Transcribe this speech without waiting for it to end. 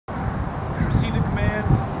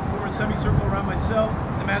semicircle around myself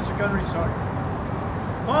and the master gunnery sergeant.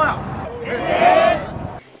 Fall out.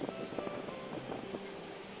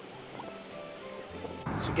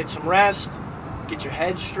 So get some rest, get your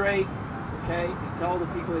head straight, okay? Tell the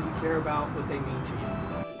people that you care about what they mean to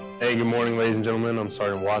you. Hey, good morning, ladies and gentlemen. I'm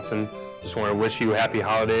Sergeant Watson. Just want to wish you happy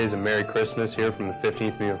holidays and Merry Christmas here from the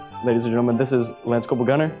 15th MU. Ladies and gentlemen, this is Lance Corporal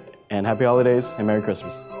Gunner, and happy holidays and Merry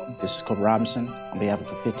Christmas. This is Corporal Robinson. On behalf of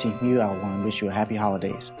the 15th MU, I want to wish you a happy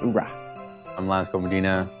holidays. Hoorah! I'm Lance Corporal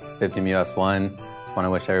Medina, 15th MU S1. Just want to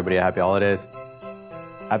wish everybody a happy holidays.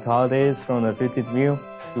 Happy holidays from the 15th MU.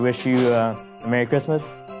 We wish you a Merry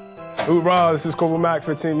Christmas. Hoorah! This is Corporal Mac,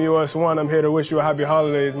 15th MU S1. I'm here to wish you a happy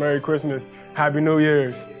holidays, Merry Christmas, Happy New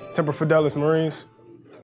Year's. Semper Fidelis, Marines.